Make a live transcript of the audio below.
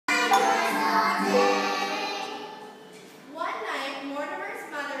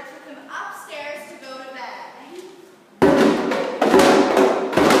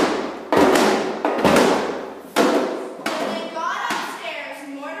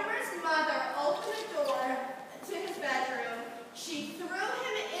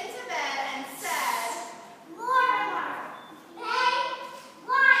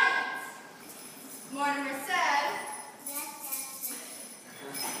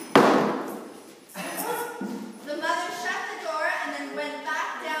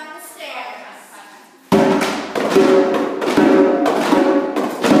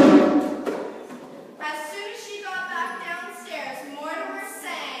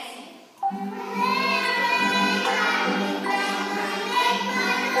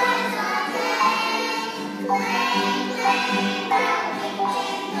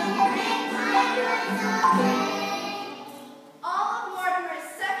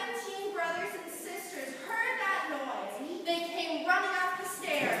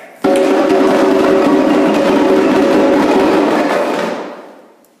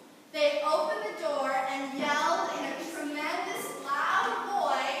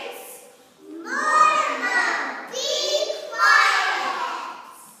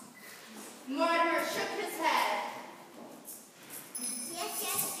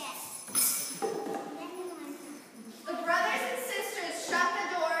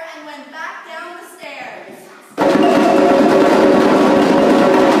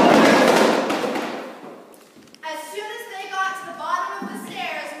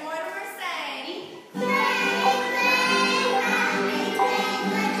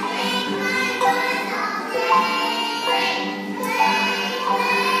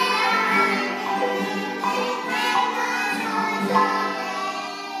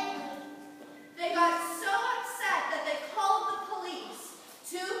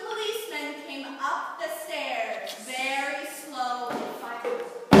up the stairs very slowly.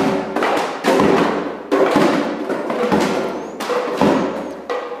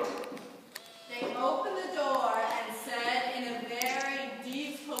 They opened the door and said in a very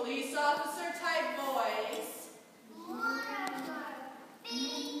deep police officer type voice,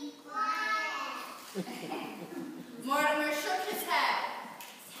 Mortimer shook his head.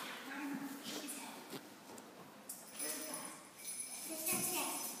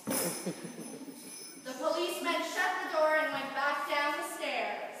 The policeman shut the door and went back down the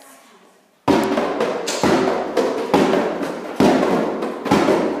stairs.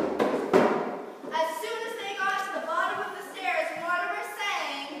 As soon as they got to the bottom of the stairs, Mortimer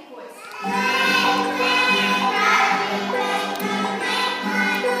sang,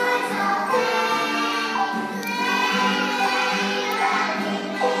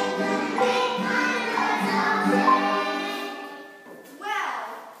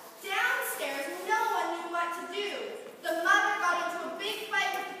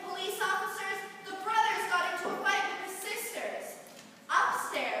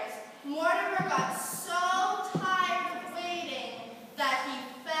 Mortimer got so tired of waiting that he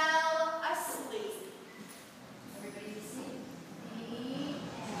fell asleep. Everybody see?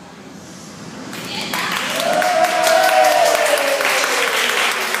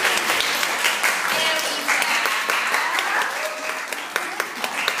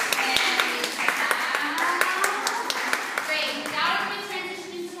 Great. Now we're going to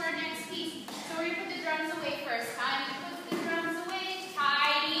transition into our next piece. So we're going to put the drums away first. Time to put the drums away.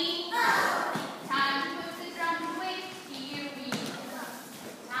 Tidy. Time to put the drums away. Here we go.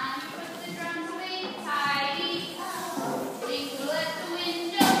 Time to put the drums away. Tidy. Jingle at the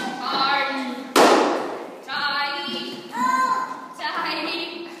window. Party. Tidy. Tidy.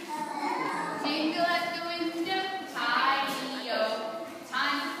 Jingle at the window. Tidy-o.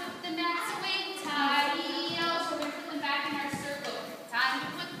 Time to put the mats away. Tidy-o. So we're going to put them back in our circle. Time to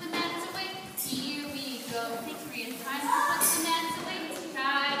put the mats away. Here we go. Thanks, Brian. Time to put the mats away.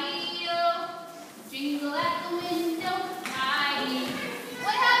 Tidy-o. Jingle at the window. Tidy.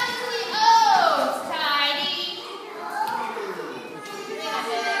 What happened to the O's? Tidy.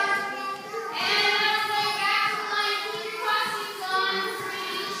 And now we're going back to line. Keep crossings on.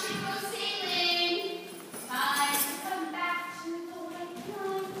 Free. Ship go sailing. Time to come back to the white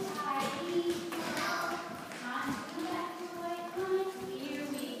line. Tidy. Time to come back to the white line. Here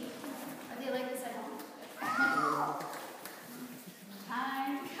we go. Are they like this at home?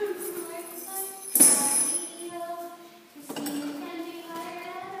 Time to come to the white line. Tidy-o. Christina can be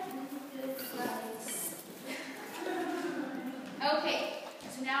hired with good price. Okay,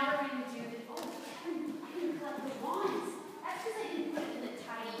 so now we're going to do the, I didn't collect the wands. That's because I didn't put it in the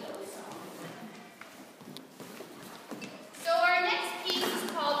Tidy-o song. So our next piece is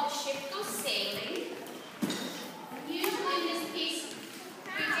called The Ship Goes Sailing. Usually in this piece,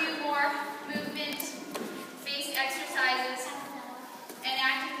 we do more movement-based exercises and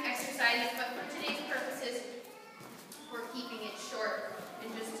active exercises, but for today's purposes, we're keeping it short and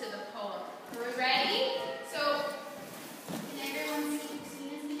just to the poem. Are we ready? So, can everyone see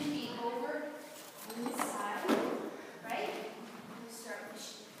Christina's going to be over on this side, right? We'll start with the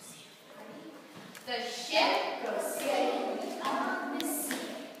ship. Ready? The ship goes sailing on the sea.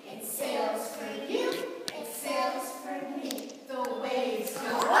 It sails for you, it sails for me. The waves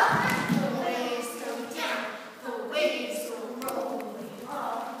go up, the waves go down, the waves go rolling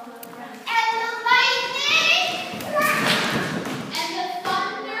all around. And the lightning, and the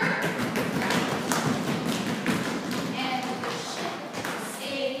thunder, and the ship goes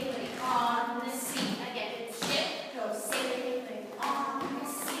sailing on the sea. Again, the ship goes sailing on the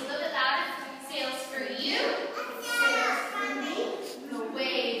sea. A little bit louder. Sails for you, sails for me. The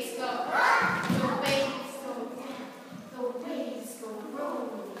waves go up, the waves go down, the waves go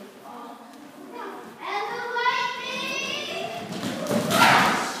rolling all around. And the lightning,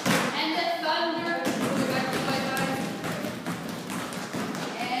 and the thunder,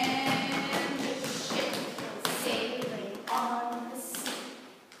 and the ship goes sailing on the sea.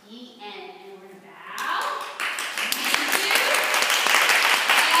 The end. And we're gonna bow. Thank you.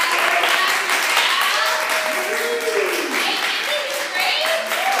 And we're gonna bow. Hey, isn't this great?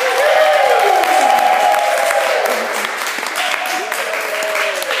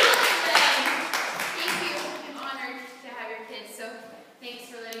 Thank you. I'm honored to have your kids, so thanks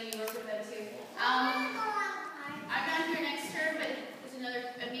for letting me work with them too. I'm not here next term, but there's another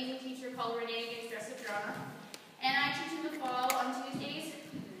amazing teacher called Renee who gives dress-up drama. And I teach in the fall on Tuesdays.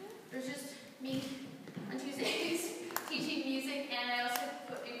 There's just me on Tuesdays teaching music, and I also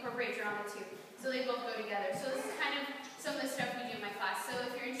incorporate drama too. So they both go together. So this is kind of some of the stuff we do in my class. So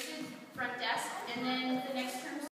if you're interested